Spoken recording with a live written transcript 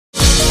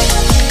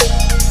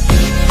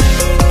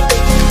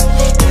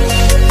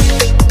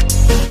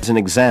an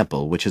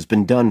example which has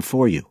been done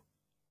for you.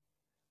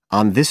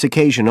 On this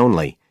occasion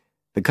only,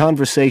 the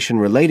conversation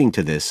relating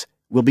to this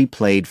will be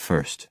played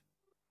first.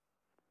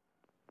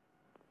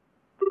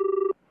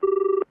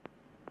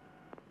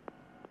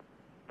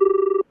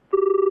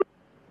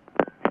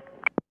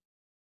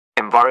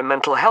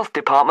 Environmental Health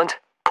Department,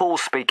 Paul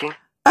speaking.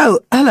 Oh,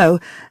 hello.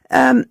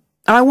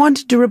 I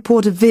wanted to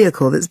report a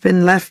vehicle that's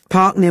been left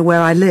parked near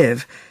where I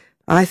live.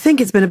 I think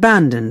it's been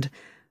abandoned.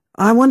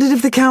 I wondered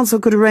if the council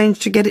could arrange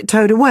to get it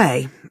towed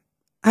away.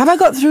 Have I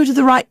got through to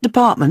the right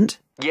department?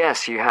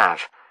 Yes, you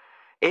have.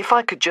 If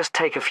I could just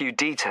take a few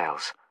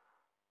details.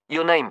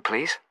 Your name,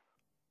 please?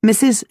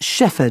 Mrs.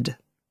 Shefford.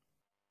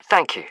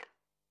 Thank you.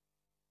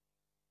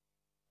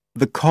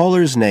 The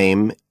caller's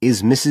name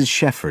is Mrs.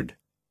 Shefford,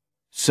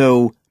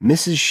 so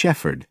Mrs.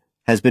 Shefford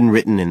has been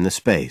written in the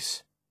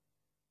space.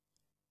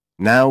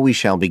 Now we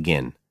shall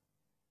begin.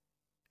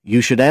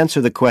 You should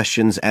answer the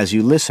questions as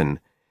you listen,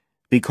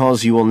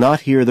 because you will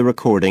not hear the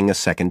recording a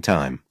second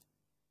time.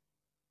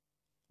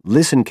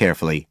 Listen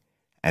carefully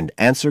and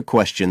answer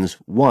questions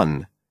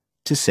 1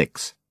 to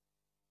 6.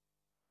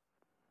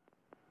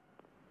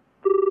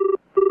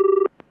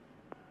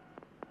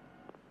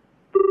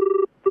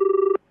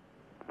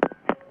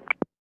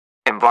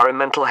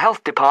 Environmental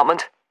Health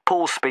Department,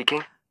 Paul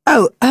speaking.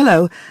 Oh,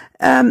 hello.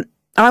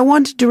 I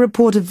wanted to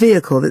report a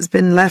vehicle that's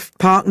been left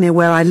parked near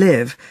where I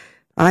live.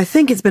 I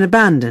think it's been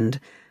abandoned.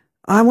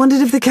 I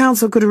wondered if the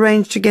council could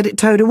arrange to get it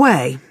towed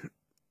away.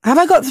 Have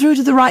I got through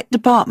to the right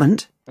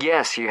department?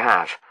 Yes, you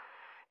have.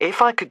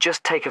 If I could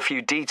just take a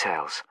few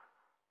details.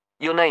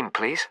 Your name,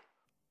 please?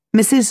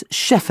 Mrs.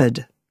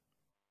 Shefford.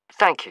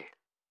 Thank you.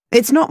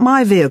 It's not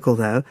my vehicle,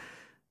 though.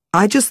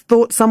 I just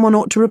thought someone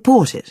ought to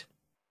report it.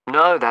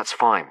 No, that's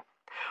fine.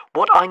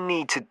 What I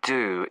need to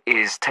do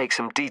is take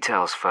some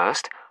details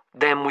first,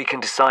 then we can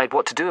decide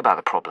what to do about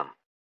the problem.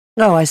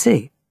 Oh, I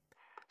see.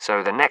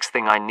 So the next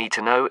thing I need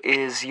to know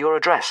is your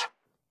address.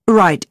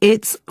 Right,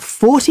 it's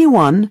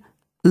 41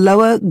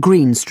 Lower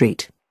Green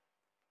Street.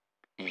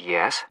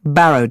 Yes?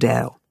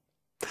 Barrowdale.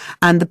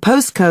 And the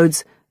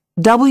postcode's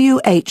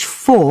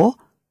WH4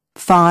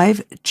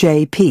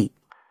 5JP.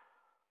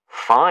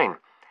 Fine.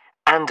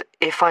 And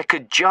if I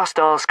could just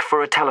ask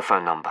for a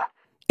telephone number.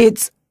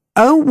 It's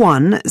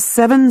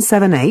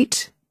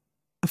 01778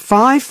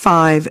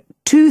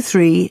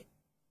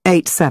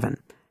 552387.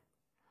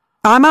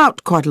 I'm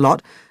out quite a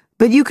lot,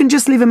 but you can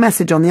just leave a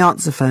message on the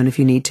answer phone if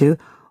you need to.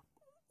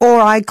 Or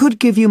I could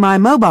give you my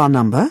mobile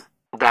number.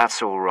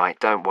 That's all right,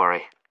 don't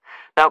worry.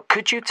 Now,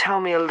 could you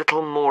tell me a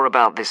little more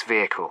about this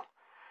vehicle?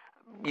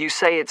 You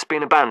say it's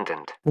been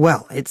abandoned.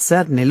 Well, it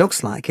certainly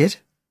looks like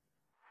it.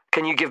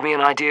 Can you give me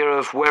an idea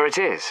of where it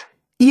is?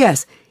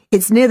 Yes,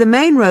 it's near the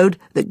main road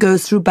that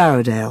goes through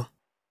Barrowdale.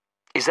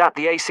 Is that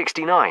the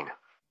A69?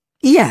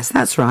 Yes,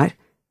 that's right.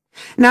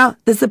 Now,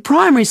 there's the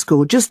primary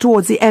school just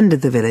towards the end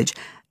of the village,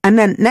 and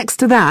then next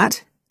to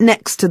that,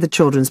 next to the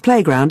children's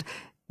playground,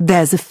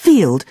 there's a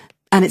field,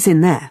 and it's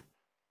in there.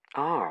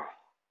 Oh.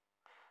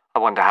 I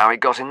wonder how it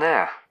got in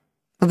there.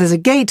 Well, there's a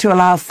gate to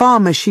allow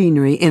farm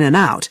machinery in and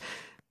out.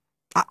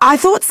 I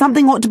thought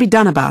something ought to be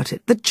done about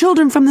it. The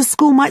children from the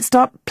school might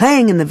start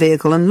playing in the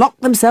vehicle and lock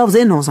themselves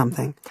in or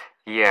something.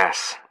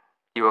 Yes,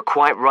 you are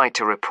quite right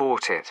to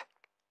report it.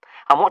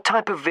 And what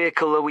type of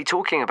vehicle are we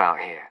talking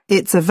about here?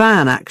 It's a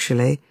van,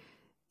 actually.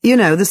 You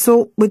know, the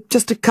sort with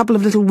just a couple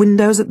of little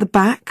windows at the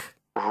back.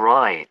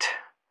 Right.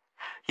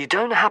 You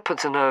don't happen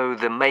to know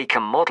the make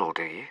and model,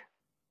 do you?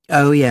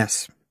 Oh,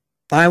 yes.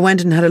 I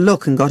went and had a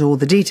look and got all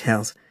the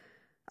details.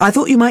 I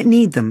thought you might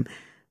need them.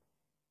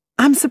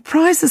 I'm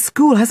surprised the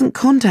school hasn't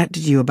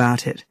contacted you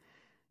about it.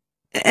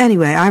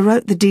 Anyway, I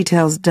wrote the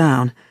details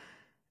down.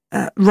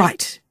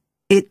 Right.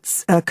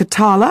 It's a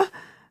Catala,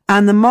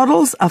 and the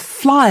model's a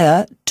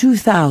Flyer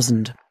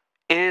 2000.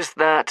 Is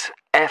that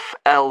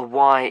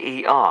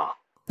Flyer?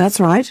 That's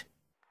right.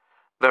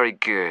 Very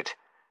good.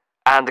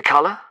 And the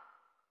colour?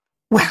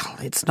 Well,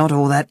 it's not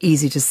all that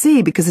easy to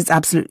see because it's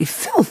absolutely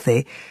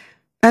filthy.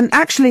 And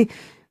actually,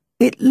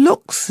 it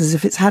looks as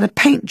if it's had a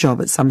paint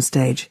job at some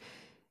stage.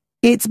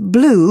 It's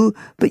blue,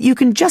 but you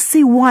can just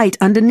see white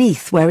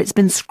underneath where it's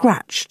been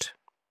scratched.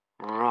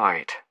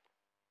 Right.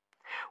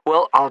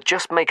 Well, I'll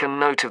just make a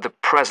note of the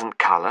present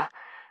colour,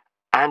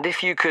 and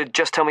if you could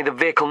just tell me the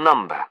vehicle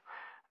number.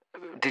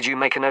 Did you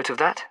make a note of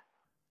that?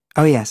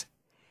 Oh, yes.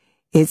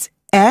 It's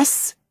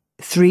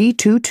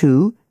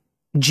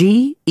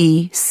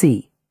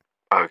S322GEC.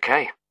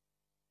 Okay.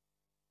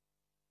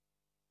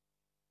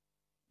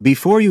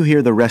 Before you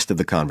hear the rest of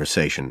the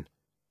conversation,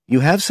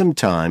 you have some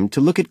time to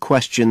look at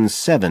questions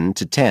 7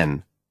 to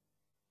 10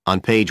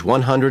 on page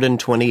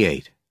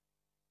 128.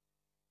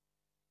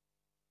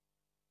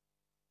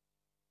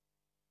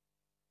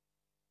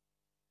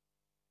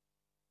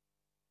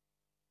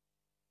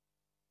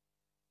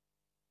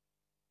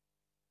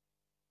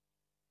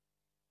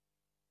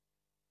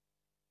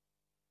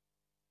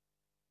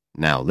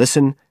 Now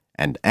listen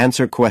and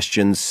answer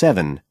questions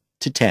 7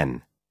 to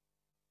 10.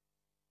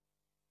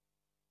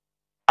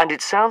 And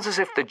it sounds as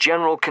if the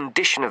general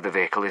condition of the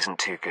vehicle isn't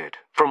too good,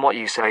 from what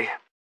you say.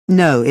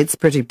 No, it's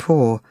pretty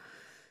poor.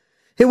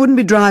 It wouldn't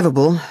be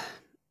drivable.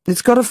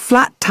 It's got a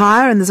flat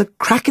tire and there's a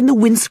crack in the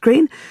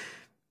windscreen.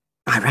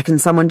 I reckon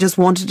someone just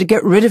wanted to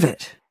get rid of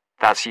it.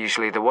 That's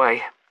usually the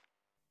way.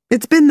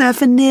 It's been there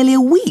for nearly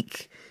a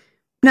week.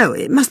 No,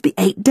 it must be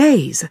 8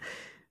 days.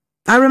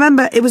 I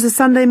remember it was a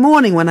Sunday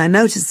morning when I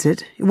noticed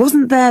it. It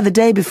wasn't there the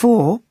day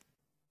before.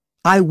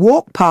 I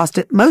walk past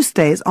it most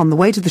days on the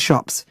way to the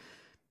shops.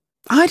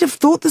 I'd have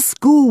thought the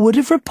school would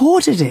have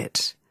reported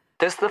it.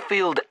 Does the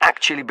field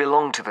actually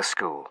belong to the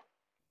school?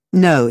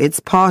 No, it's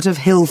part of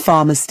Hill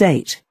Farm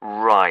Estate.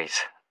 Right.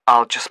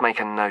 I'll just make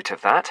a note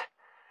of that.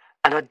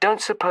 And I don't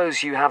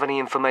suppose you have any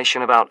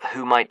information about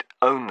who might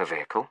own the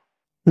vehicle?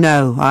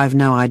 No, I've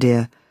no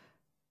idea.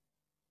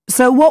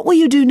 So what will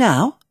you do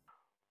now?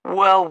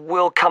 Well,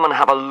 we'll come and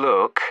have a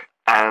look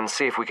and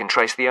see if we can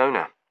trace the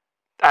owner.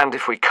 And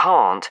if we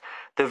can't,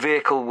 the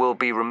vehicle will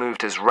be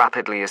removed as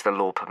rapidly as the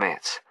law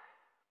permits.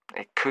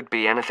 It could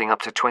be anything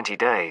up to 20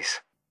 days.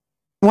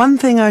 One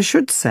thing I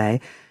should say,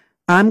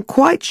 I'm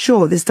quite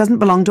sure this doesn't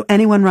belong to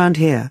anyone round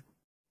here.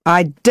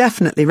 I'd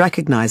definitely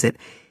recognize it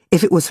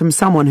if it was from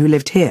someone who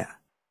lived here.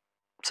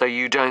 So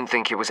you don't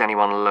think it was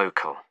anyone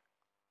local?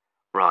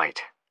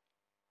 Right.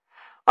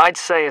 I'd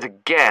say at a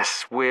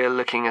guess we're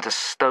looking at a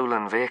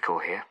stolen vehicle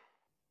here.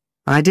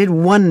 I did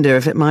wonder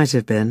if it might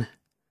have been.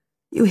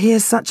 You hear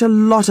such a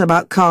lot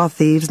about car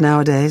thieves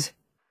nowadays.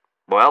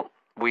 Well,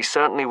 we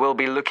certainly will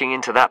be looking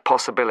into that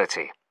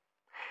possibility.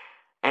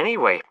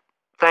 Anyway,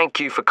 thank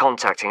you for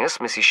contacting us,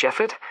 Mrs.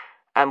 Shefford,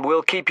 and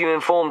we'll keep you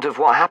informed of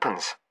what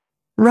happens.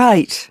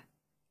 Right.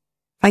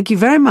 Thank you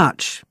very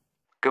much.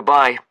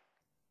 Goodbye.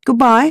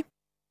 Goodbye.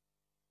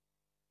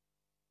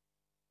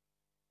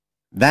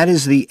 That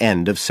is the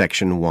end of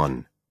Section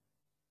 1.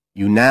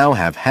 You now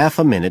have half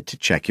a minute to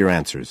check your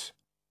answers.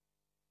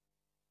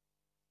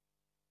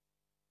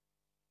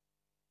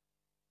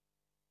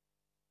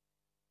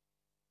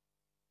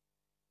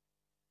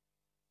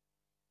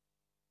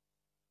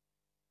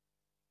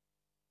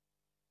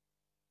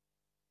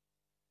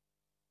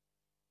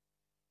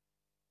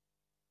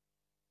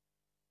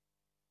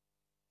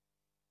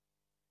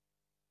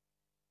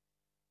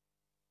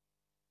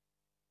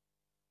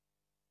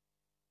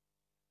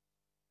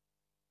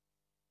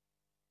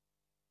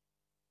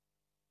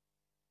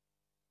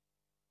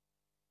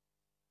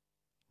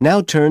 Now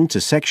turn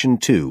to Section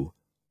 2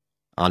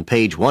 on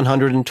page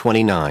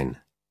 129.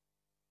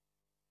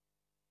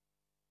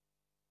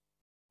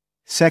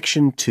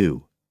 Section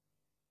 2.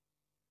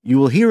 You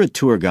will hear a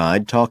tour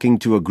guide talking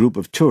to a group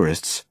of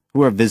tourists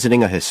who are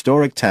visiting a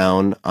historic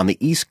town on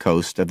the east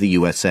coast of the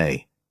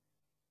USA.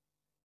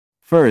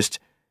 First,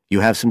 you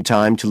have some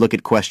time to look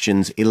at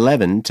questions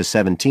 11 to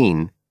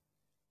 17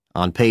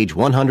 on page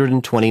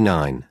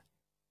 129.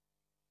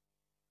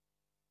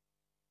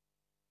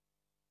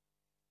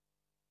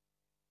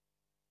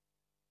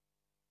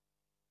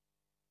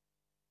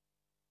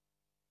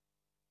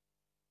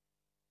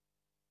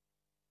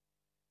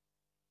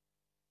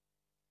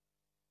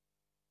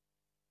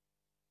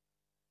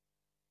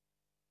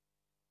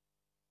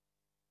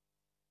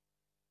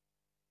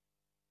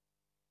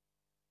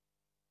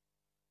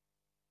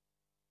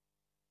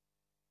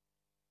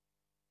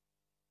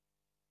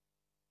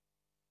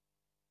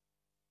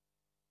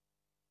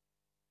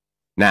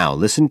 Now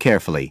listen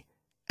carefully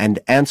and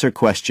answer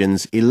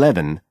questions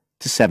 11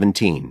 to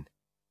 17.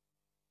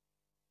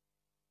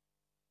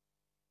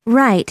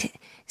 Right.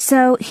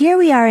 So here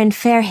we are in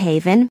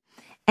Fairhaven,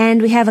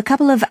 and we have a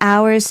couple of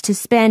hours to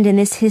spend in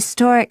this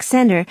historic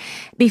center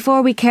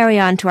before we carry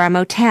on to our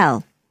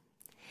motel.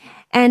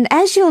 And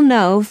as you'll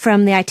know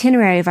from the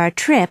itinerary of our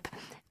trip,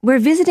 we're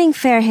visiting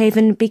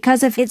Fairhaven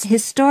because of its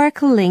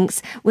historical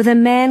links with a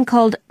man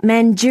called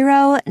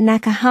Manjiro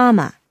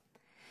Nakahama.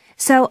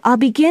 So I'll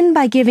begin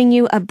by giving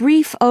you a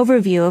brief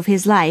overview of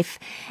his life,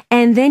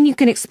 and then you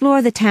can explore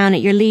the town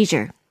at your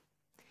leisure.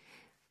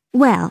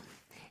 Well,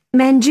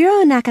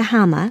 Manjiro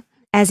Nakahama,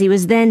 as he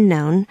was then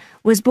known,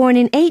 was born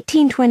in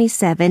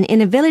 1827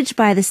 in a village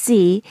by the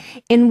sea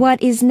in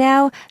what is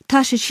now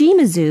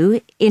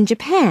Toshishimazu in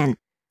Japan.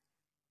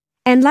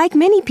 And like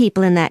many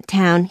people in that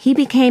town, he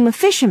became a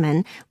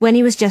fisherman when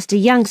he was just a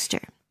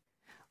youngster.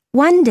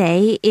 One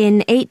day in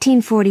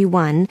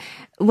 1841,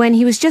 when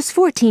he was just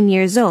 14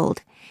 years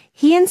old,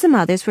 he and some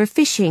others were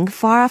fishing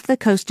far off the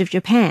coast of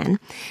Japan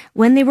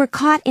when they were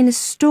caught in a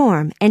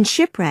storm and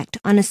shipwrecked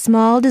on a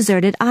small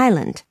deserted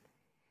island.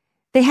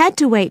 They had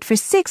to wait for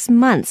 6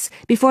 months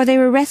before they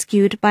were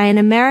rescued by an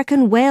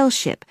American whale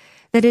ship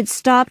that had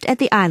stopped at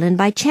the island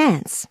by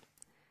chance.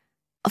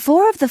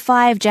 4 of the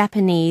 5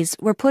 Japanese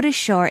were put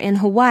ashore in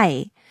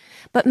Hawaii,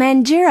 but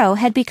Manjiro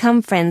had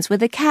become friends with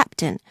the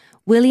captain,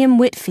 William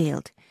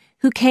Whitfield,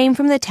 who came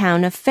from the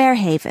town of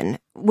Fairhaven,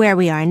 where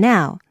we are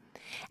now,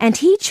 and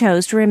he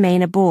chose to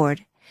remain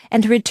aboard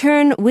and to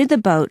return with the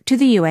boat to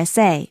the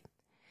USA.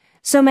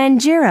 So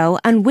Manjiro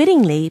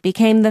unwittingly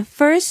became the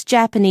first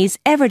Japanese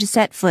ever to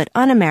set foot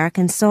on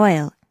American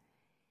soil.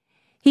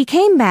 He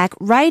came back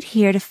right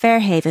here to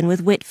Fairhaven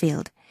with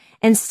Whitfield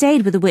and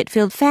stayed with the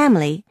Whitfield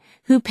family,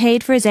 who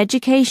paid for his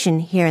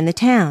education here in the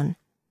town.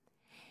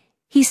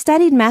 He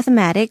studied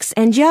mathematics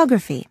and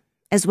geography,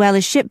 as well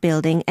as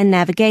shipbuilding and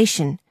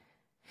navigation.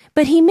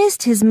 But he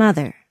missed his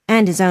mother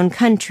and his own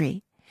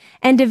country,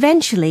 and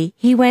eventually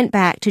he went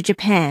back to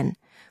Japan,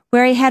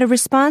 where he had a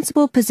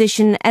responsible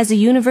position as a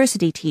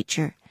university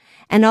teacher,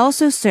 and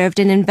also served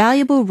an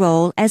invaluable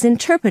role as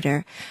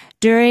interpreter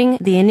during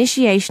the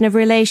initiation of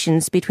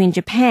relations between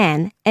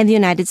Japan and the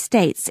United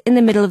States in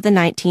the middle of the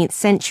 19th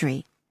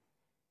century.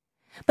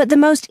 But the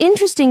most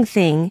interesting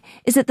thing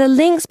is that the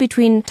links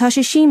between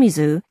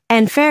Toshishimizu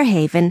and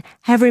Fairhaven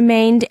have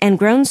remained and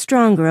grown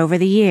stronger over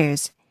the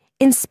years,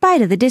 in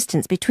spite of the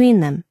distance between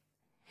them.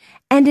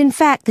 And in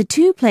fact, the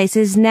two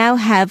places now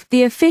have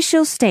the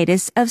official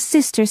status of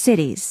sister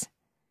cities.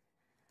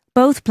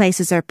 Both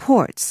places are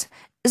ports,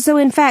 so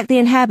in fact the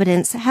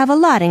inhabitants have a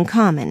lot in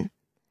common.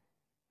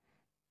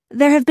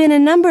 There have been a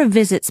number of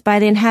visits by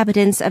the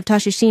inhabitants of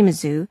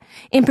Toshishimizu,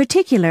 in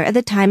particular at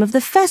the time of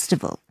the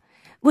festival,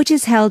 which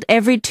is held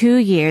every 2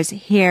 years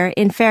here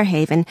in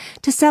Fairhaven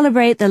to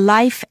celebrate the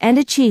life and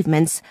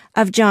achievements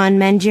of John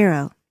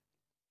Manjiro.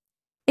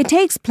 It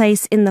takes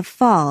place in the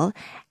fall,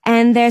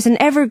 and there's an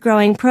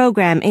ever-growing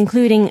program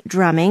including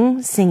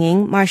drumming,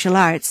 singing, martial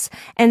arts,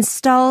 and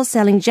stalls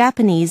selling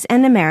Japanese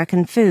and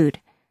American food.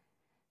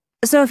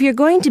 So if you're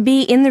going to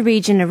be in the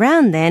region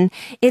around then,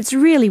 it's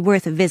really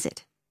worth a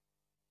visit.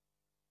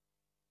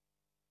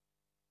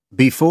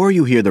 Before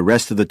you hear the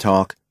rest of the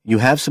talk, you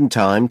have some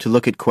time to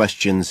look at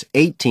questions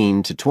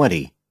 18 to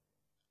 20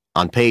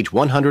 on page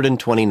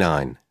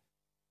 129.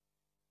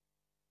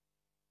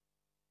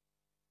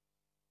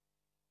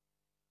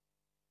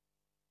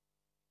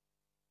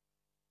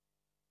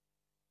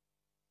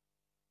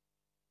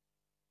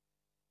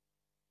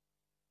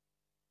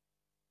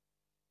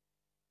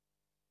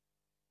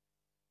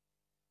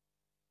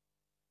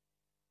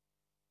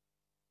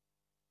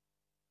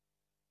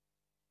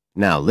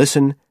 Now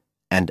listen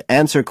and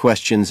answer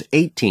questions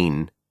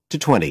 18 to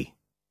 20.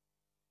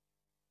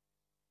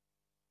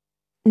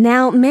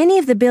 Now, many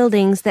of the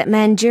buildings that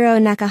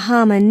Manjiro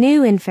Nakahama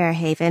knew in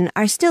Fairhaven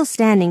are still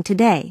standing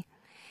today.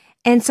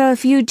 And so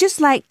if you'd just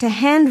like to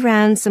hand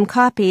round some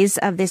copies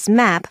of this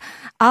map,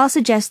 I'll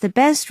suggest the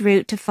best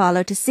route to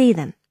follow to see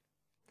them.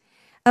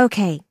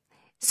 Okay,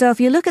 so if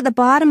you look at the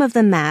bottom of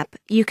the map,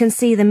 you can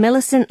see the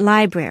Millicent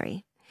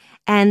Library,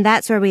 and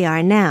that's where we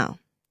are now.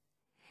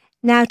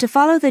 Now, to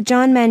follow the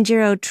John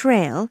Manjiro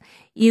Trail,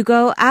 you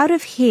go out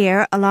of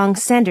here along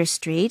Center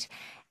Street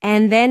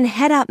and then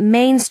head up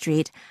Main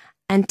Street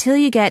until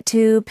you get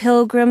to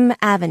Pilgrim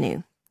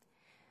Avenue.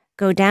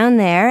 Go down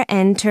there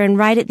and turn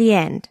right at the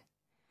end.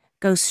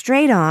 Go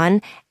straight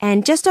on,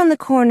 and just on the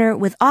corner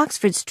with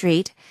Oxford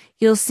Street,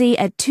 you'll see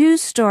a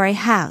 2-story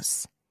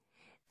house.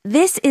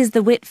 This is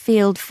the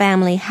Whitfield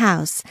family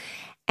house,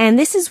 and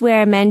this is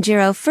where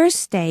Manjiro first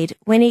stayed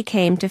when he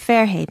came to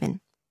Fairhaven.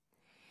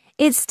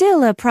 It's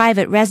still a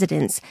private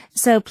residence,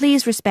 so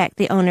please respect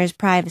the owner's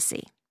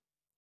privacy.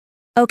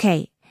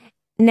 Okay,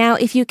 now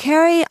if you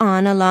carry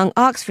on along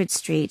Oxford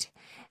Street,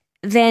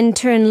 then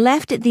turn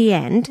left at the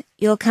end,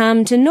 you'll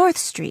come to North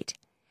Street,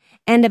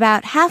 and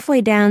about halfway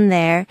down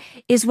there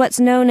is what's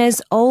known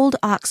as Old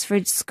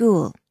Oxford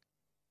School.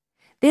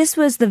 This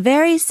was the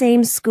very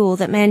same school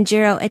that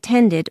Manjiro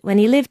attended when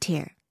he lived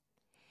here.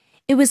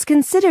 It was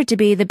considered to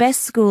be the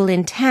best school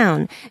in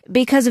town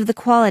because of the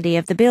quality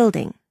of the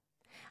building.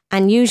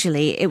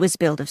 Unusually, it was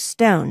built of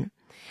stone,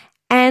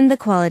 and the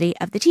quality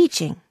of the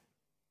teaching.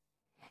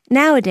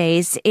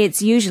 Nowadays, it's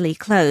usually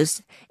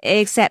closed,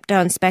 except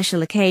on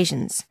special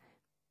occasions.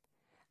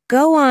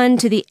 Go on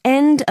to the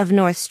end of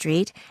North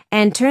Street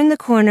and turn the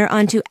corner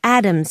onto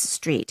Adams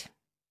Street.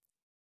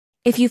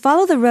 If you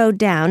follow the road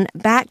down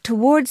back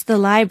towards the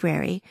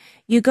library,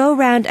 you go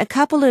round a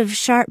couple of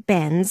sharp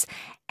bends,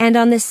 and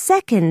on the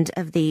second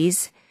of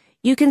these,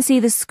 you can see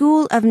the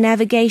School of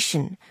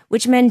Navigation,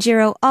 which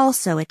Manjiro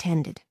also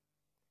attended.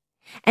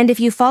 And if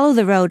you follow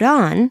the road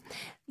on,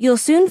 you'll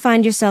soon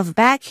find yourself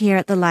back here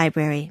at the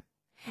library.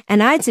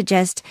 And I'd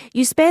suggest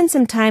you spend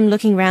some time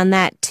looking around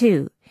that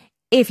too,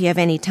 if you have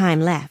any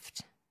time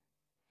left.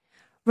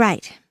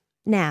 Right.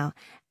 Now,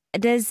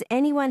 does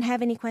anyone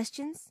have any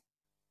questions?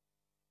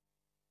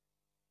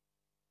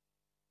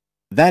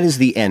 That is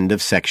the end of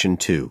section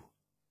 2.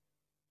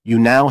 You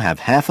now have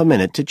half a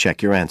minute to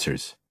check your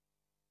answers.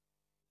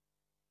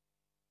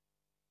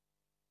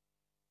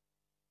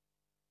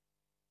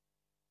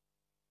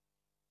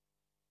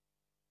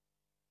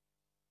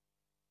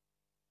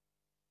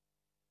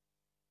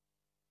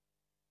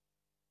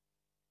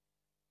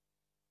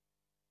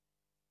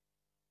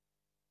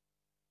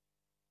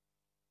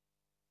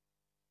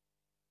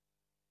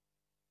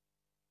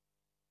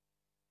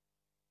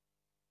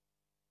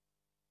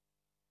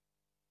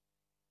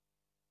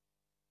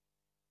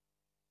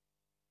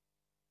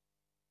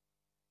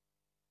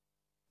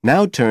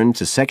 Now turn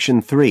to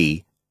section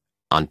 3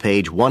 on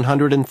page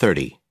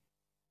 130.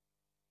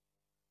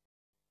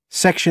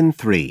 Section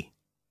 3.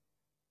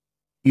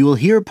 You will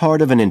hear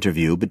part of an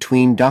interview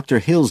between Dr.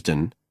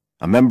 Hilsden,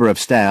 a member of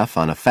staff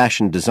on a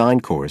fashion design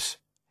course,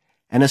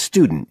 and a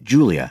student,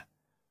 Julia,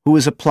 who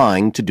is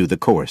applying to do the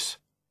course.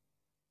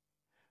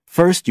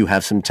 First, you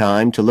have some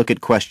time to look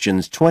at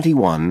questions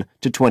 21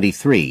 to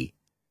 23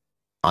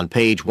 on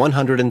page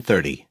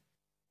 130.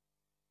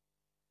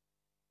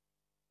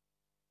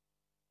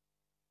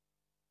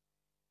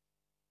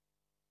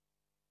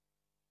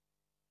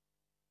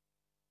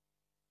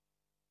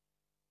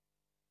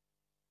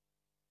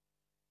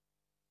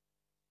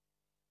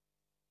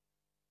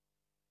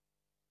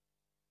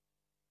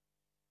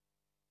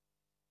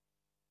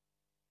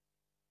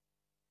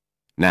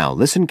 Now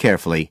listen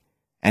carefully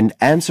and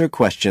answer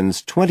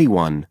questions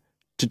 21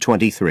 to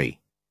 23.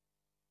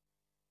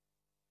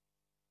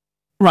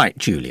 Right,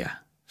 Julia.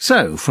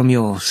 So, from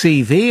your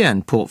CV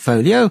and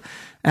portfolio,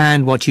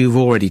 and what you've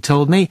already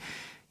told me,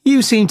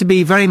 you seem to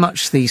be very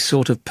much the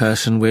sort of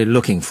person we're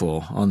looking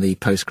for on the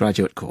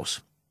postgraduate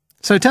course.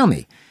 So tell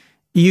me,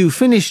 you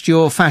finished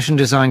your fashion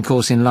design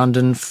course in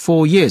London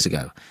 4 years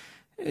ago.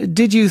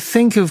 Did you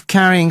think of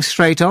carrying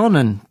straight on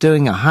and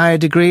doing a higher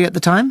degree at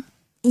the time?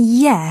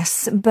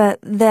 Yes, but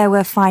there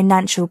were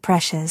financial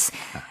pressures,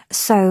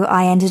 so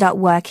I ended up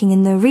working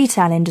in the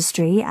retail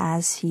industry,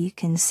 as you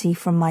can see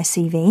from my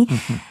CV,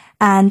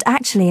 and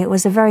actually it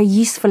was a very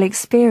useful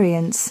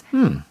experience.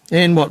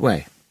 In what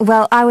way?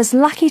 Well, I was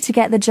lucky to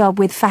get the job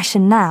with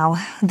Fashion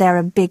Now. They're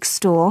a big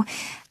store,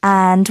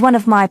 and one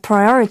of my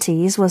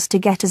priorities was to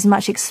get as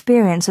much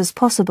experience as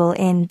possible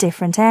in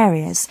different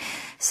areas.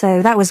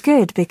 So that was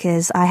good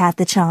because I had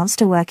the chance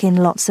to work in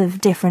lots of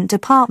different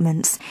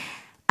departments.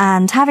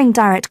 And having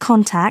direct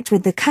contact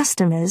with the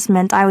customers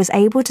meant I was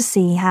able to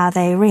see how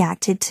they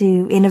reacted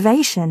to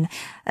innovation,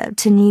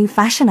 to new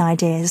fashion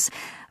ideas.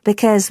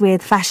 Because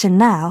with Fashion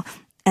Now,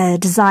 a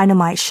designer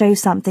might show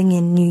something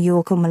in New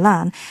York or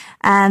Milan,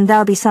 and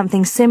there'll be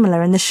something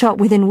similar in the shop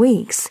within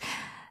weeks.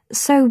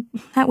 So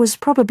that was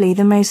probably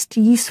the most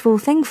useful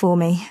thing for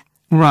me.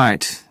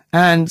 Right.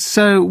 And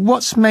so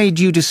what's made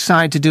you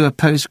decide to do a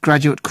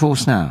postgraduate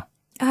course now?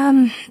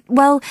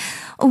 Well,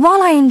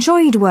 while I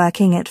enjoyed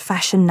working at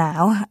Fashion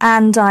Now,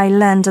 and I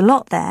learned a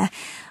lot there,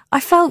 I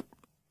felt,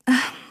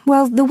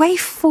 well, the way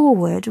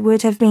forward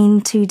would have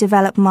been to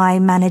develop my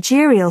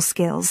managerial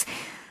skills,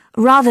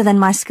 rather than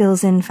my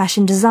skills in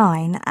fashion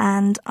design,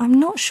 and I'm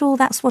not sure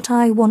that's what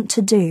I want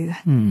to do.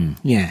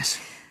 Yes.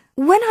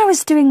 When I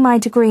was doing my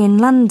degree in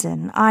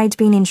London, I'd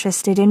been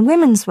interested in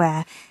women's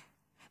wear,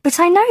 but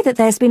I know that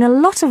there's been a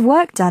lot of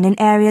work done in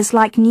areas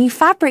like new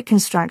fabric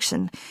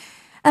construction.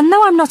 And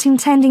though I'm not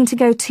intending to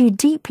go too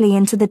deeply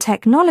into the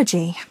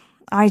technology,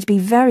 I'd be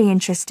very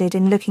interested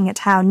in looking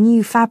at how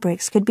new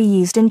fabrics could be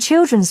used in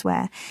children's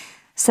wear.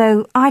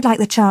 So I'd like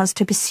the chance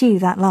to pursue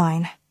that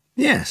line.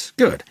 Yes,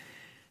 good.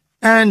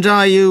 And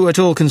are you at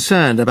all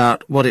concerned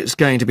about what it's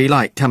going to be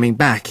like coming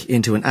back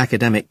into an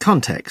academic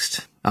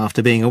context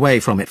after being away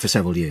from it for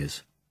several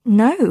years?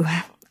 No,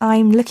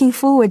 I'm looking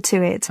forward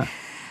to it.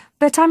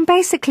 But I'm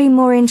basically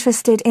more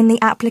interested in the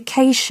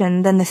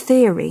application than the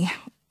theory.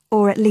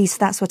 Or at least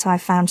that's what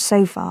I've found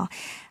so far,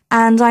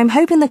 and I'm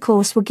hoping the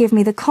course will give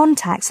me the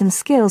contacts and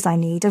skills I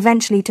need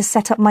eventually to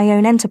set up my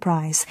own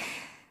enterprise.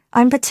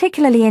 I'm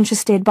particularly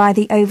interested by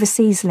the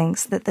overseas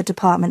links that the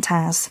department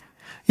has.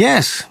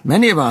 Yes,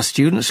 many of our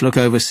students look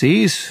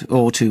overseas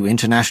or to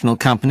international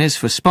companies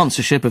for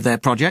sponsorship of their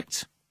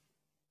projects.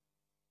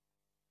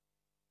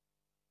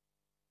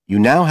 You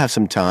now have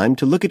some time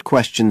to look at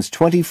questions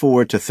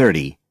 24 to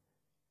 30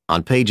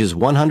 on pages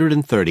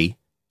 130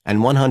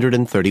 and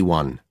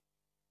 131.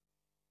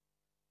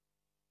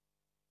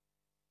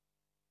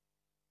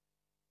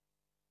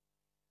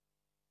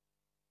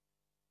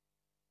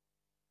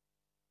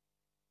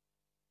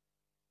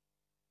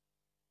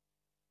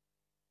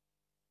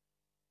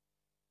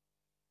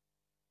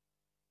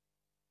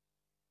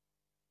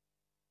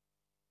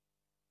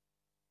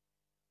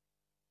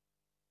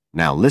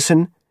 Now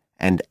listen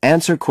and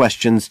answer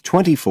questions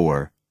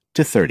 24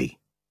 to 30.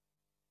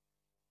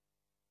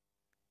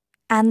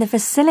 And the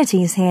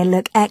facilities here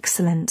look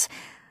excellent.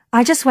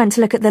 I just went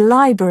to look at the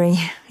library.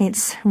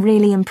 It's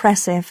really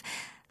impressive.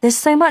 There's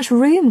so much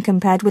room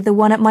compared with the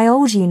one at my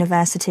old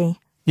university.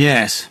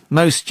 Yes,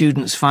 most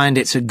students find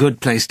it's a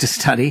good place to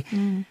study.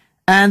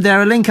 And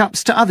there are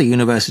link-ups to other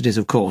universities,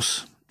 of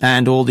course,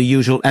 and all the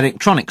usual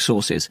electronic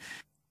sources.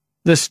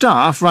 The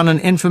staff run an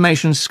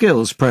information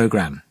skills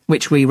programme,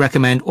 which we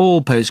recommend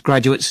all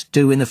postgraduates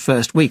do in the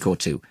first week or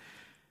two.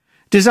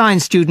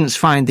 Design students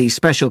find these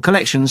special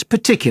collections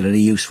particularly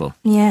useful.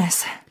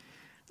 Yes.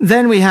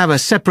 Then we have a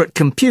separate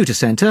computer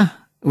centre,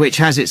 which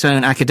has its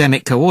own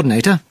academic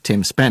coordinator,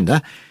 Tim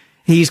Spender.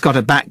 He's got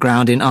a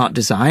background in art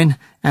design,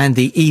 and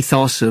the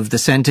ethos of the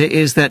centre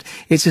is that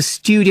it's a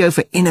studio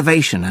for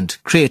innovation and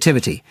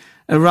creativity,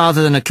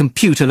 rather than a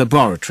computer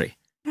laboratory.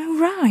 Oh,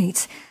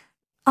 right.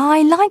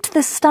 I liked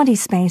the study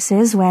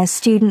spaces where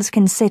students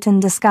can sit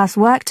and discuss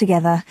work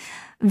together.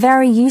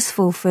 Very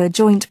useful for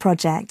joint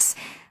projects.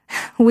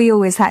 We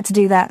always had to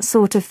do that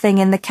sort of thing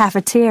in the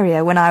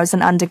cafeteria when I was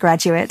an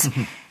undergraduate.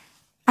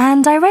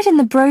 And I read in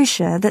the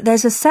brochure that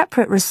there's a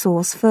separate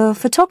resource for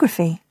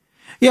photography.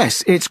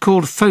 Yes, it's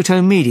called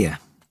Photomedia.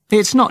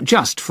 It's not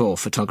just for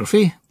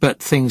photography, but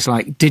things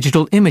like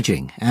digital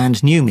imaging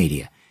and new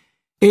media.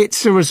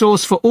 It's a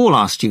resource for all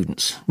our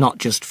students, not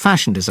just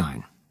fashion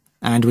design.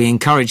 And we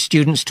encourage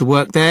students to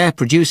work there,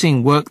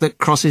 producing work that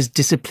crosses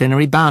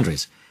disciplinary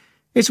boundaries.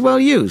 It's well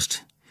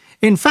used.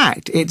 In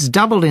fact, it's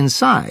doubled in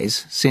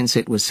size since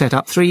it was set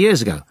up 3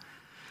 years ago.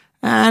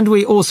 And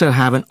we also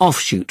have an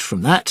offshoot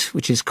from that,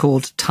 which is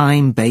called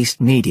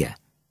time-based media.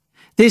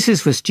 This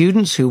is for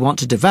students who want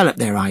to develop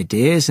their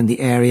ideas in the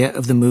area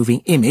of the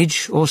moving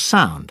image or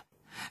sound.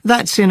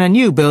 That's in a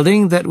new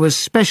building that was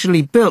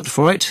specially built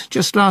for it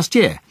just last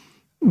year.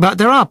 But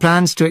there are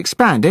plans to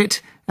expand it,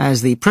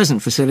 as the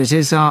present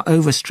facilities are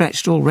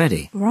overstretched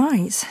already.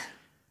 Right.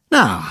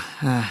 Now,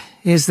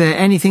 is there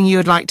anything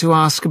you'd like to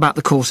ask about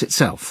the course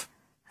itself?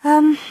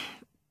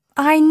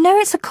 I know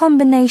it's a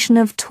combination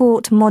of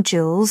taught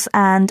modules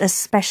and a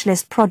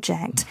specialist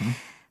project,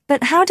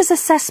 but how does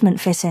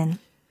assessment fit in?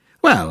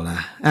 Well,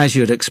 as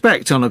you'd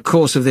expect on a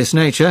course of this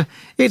nature,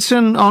 it's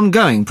an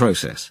ongoing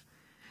process.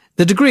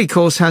 The degree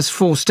course has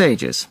 4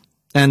 stages,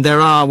 and there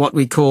are what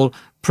we call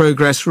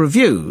progress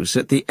reviews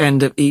at the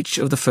end of each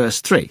of the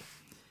first 3.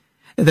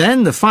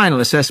 Then the final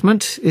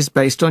assessment is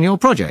based on your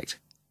project.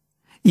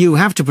 You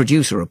have to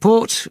produce a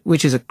report,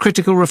 which is a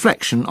critical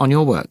reflection on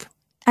your work.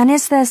 And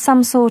is there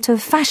some sort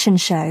of fashion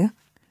show?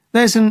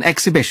 There's an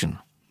exhibition.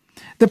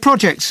 The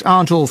projects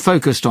aren't all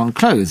focused on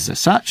clothes as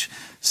such.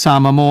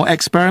 Some are more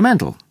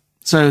experimental,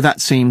 so that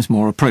seems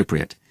more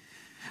appropriate.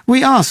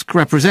 We ask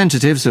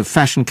representatives of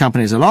fashion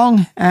companies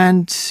along,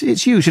 and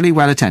it's usually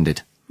well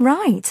attended.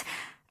 Right.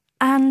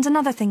 And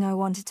another thing I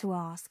wanted to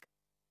ask.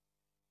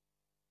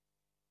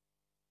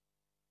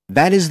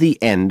 That is the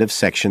end of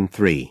Section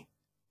 3.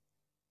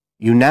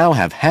 You now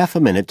have half a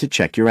minute to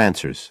check your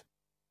answers.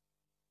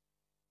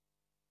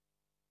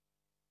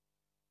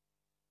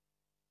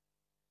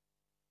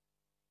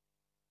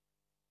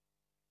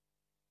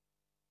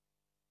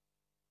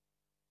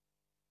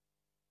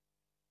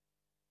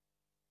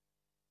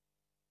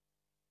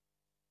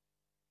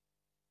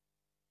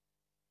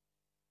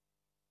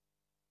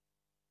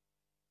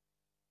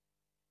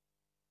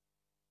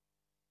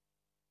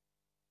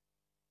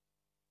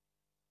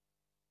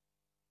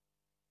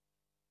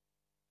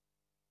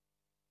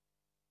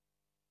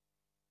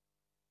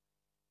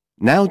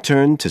 Now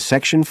turn to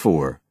Section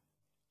 4,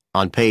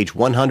 on page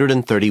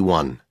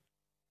 131.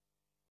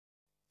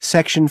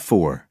 Section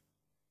 4.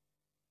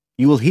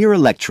 You will hear a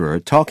lecturer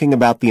talking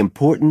about the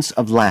importance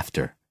of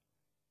laughter.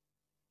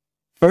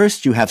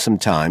 First, you have some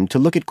time to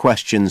look at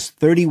questions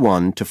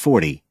 31 to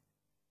 40,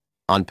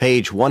 on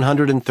page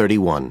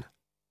 131.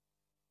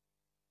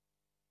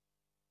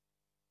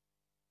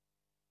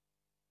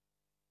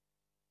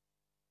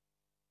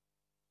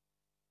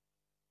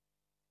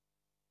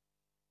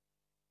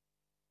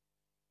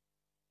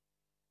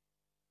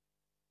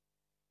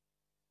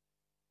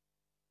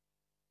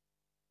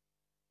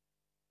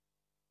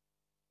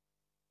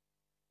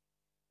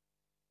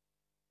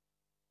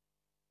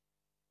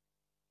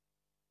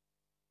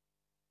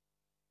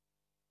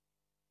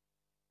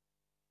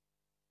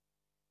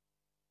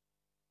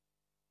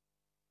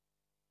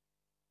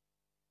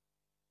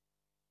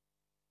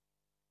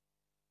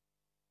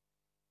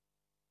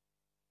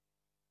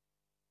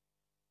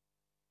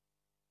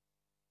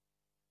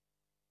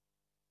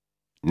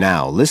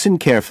 Now listen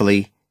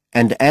carefully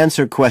and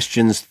answer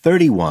questions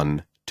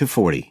 31 to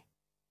 40.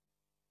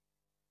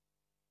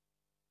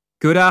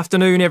 Good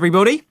afternoon,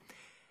 everybody.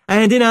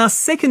 And in our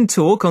second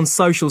talk on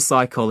social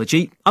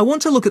psychology, I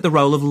want to look at the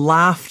role of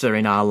laughter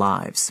in our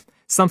lives,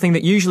 something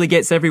that usually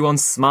gets everyone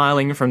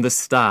smiling from the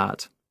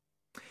start.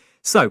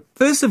 So,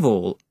 first of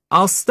all,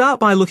 I'll start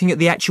by looking at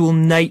the actual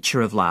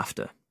nature of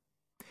laughter.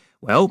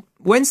 Well,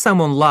 when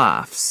someone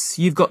laughs,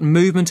 you've got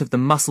movement of the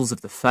muscles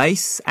of the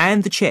face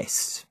and the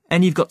chest,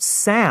 and you've got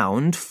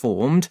sound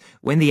formed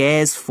when the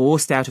air's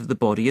forced out of the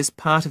body as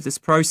part of this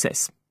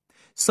process.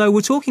 So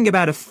we're talking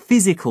about a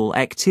physical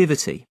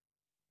activity.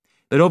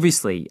 But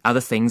obviously, other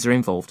things are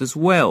involved as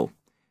well.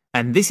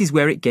 And this is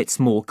where it gets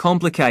more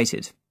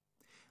complicated.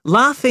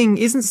 Laughing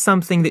isn't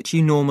something that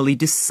you normally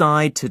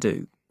decide to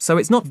do, so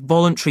it's not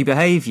voluntary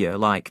behaviour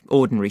like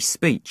ordinary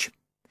speech.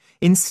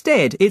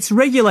 Instead, it's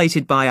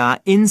regulated by our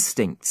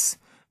instincts,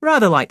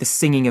 rather like the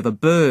singing of a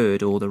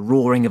bird or the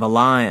roaring of a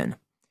lion.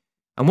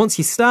 And once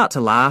you start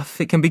to laugh,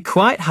 it can be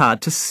quite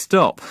hard to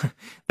stop.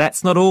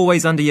 That's not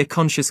always under your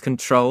conscious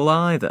control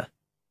either.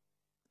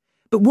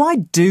 But why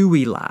do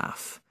we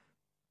laugh?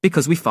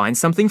 Because we find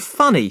something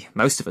funny,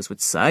 most of us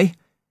would say.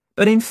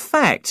 But in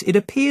fact, it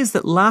appears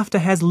that laughter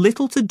has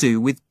little to do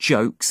with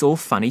jokes or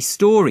funny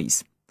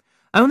stories.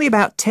 Only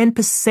about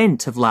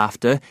 10% of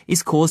laughter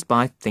is caused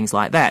by things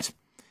like that.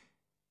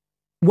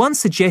 One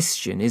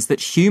suggestion is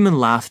that human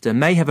laughter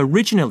may have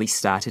originally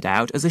started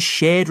out as a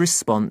shared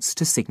response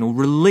to signal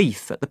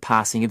relief at the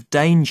passing of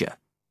danger.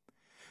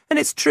 And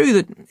it's true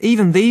that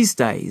even these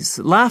days,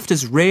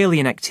 laughter's rarely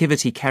an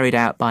activity carried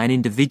out by an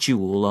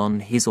individual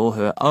on his or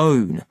her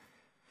own.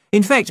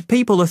 In fact,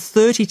 people are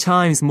 30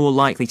 times more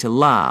likely to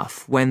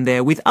laugh when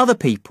they're with other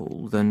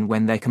people than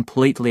when they're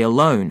completely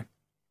alone.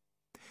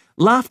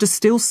 Laughter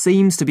still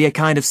seems to be a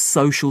kind of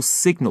social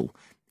signal.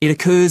 It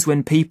occurs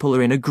when people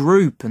are in a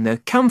group and they're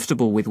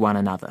comfortable with one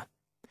another.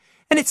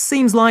 And it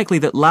seems likely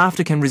that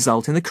laughter can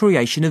result in the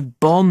creation of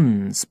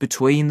bonds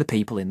between the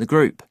people in the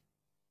group.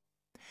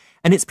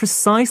 And it's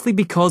precisely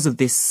because of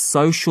this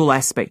social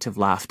aspect of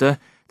laughter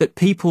that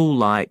people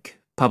like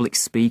public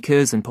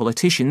speakers and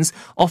politicians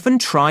often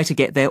try to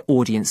get their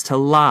audience to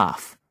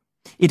laugh.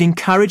 It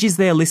encourages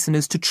their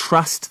listeners to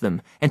trust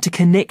them and to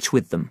connect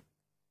with them.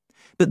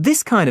 But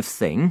this kind of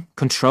thing,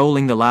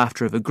 controlling the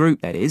laughter of a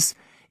group that is,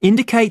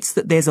 indicates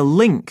that there's a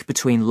link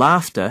between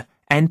laughter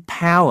and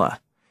power.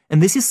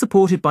 And this is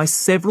supported by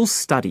several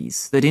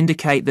studies that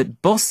indicate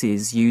that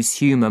bosses use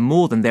humour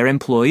more than their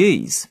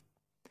employees.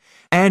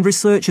 And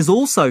research has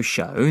also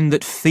shown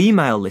that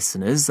female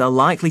listeners are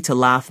likely to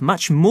laugh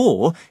much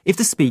more if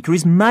the speaker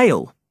is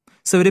male.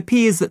 So it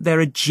appears that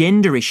there are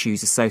gender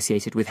issues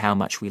associated with how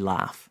much we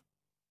laugh.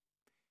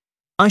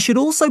 I should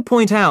also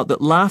point out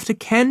that laughter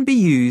can be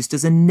used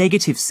as a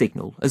negative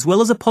signal as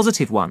well as a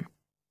positive one.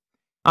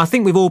 I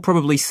think we've all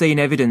probably seen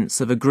evidence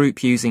of a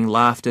group using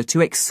laughter to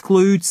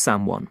exclude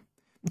someone,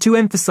 to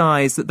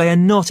emphasise that they are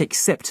not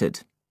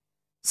accepted.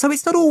 So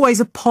it's not always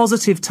a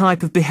positive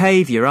type of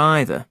behaviour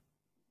either.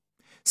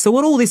 So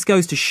what all this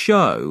goes to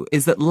show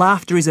is that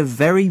laughter is a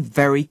very,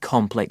 very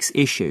complex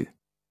issue.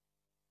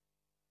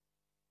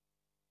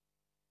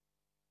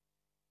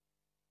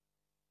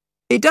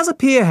 It does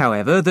appear,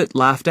 however, that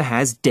laughter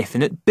has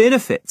definite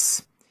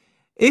benefits.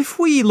 If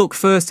we look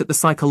first at the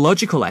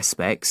psychological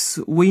aspects,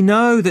 we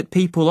know that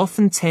people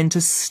often tend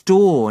to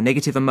store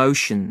negative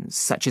emotions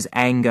such as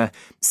anger,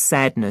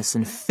 sadness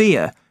and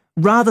fear,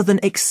 rather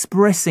than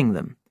expressing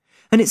them.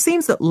 And it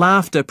seems that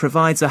laughter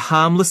provides a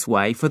harmless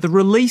way for the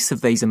release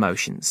of these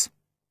emotions.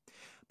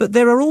 But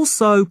there are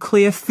also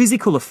clear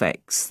physical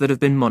effects that have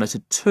been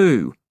monitored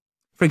too.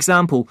 For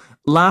example,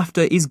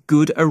 laughter is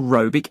good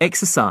aerobic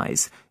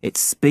exercise. It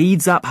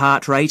speeds up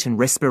heart rate and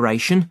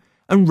respiration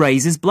and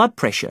raises blood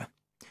pressure.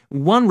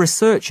 One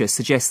researcher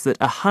suggests that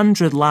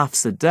 100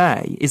 laughs a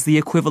day is the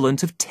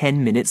equivalent of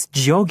 10 minutes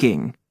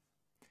jogging.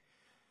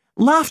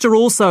 Laughter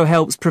also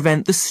helps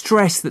prevent the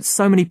stress that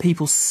so many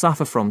people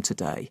suffer from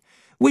today,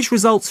 which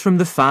results from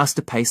the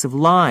faster pace of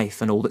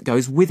life and all that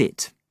goes with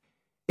it.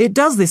 It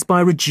does this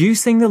by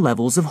reducing the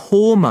levels of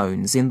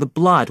hormones in the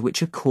blood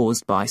which are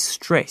caused by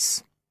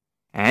stress.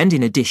 And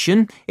in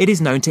addition, it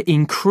is known to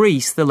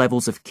increase the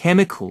levels of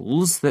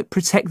chemicals that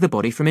protect the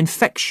body from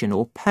infection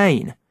or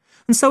pain,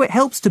 and so it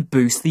helps to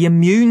boost the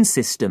immune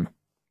system.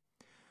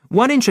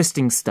 One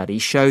interesting study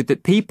showed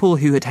that people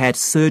who had had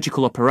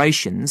surgical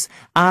operations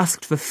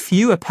asked for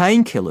fewer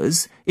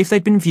painkillers if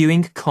they'd been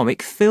viewing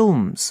comic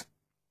films.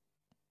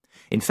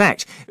 In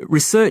fact,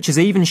 research has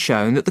even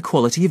shown that the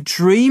quality of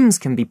dreams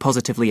can be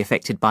positively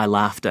affected by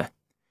laughter.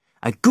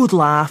 A good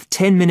laugh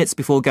 10 minutes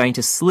before going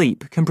to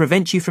sleep can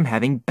prevent you from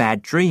having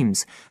bad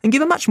dreams and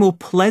give a much more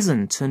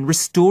pleasant and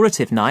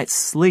restorative night's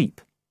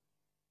sleep.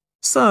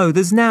 So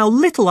there's now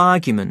little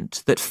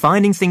argument that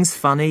finding things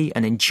funny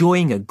and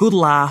enjoying a good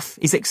laugh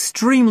is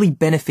extremely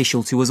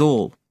beneficial to us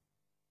all.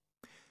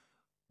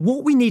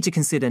 What we need to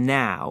consider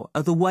now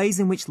are the ways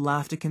in which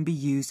laughter can be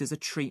used as a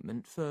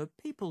treatment for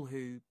people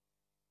who...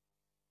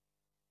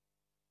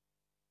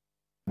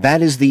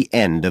 That is the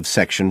end of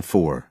section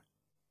 4.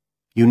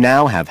 You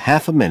now have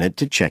half a minute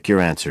to check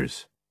your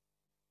answers.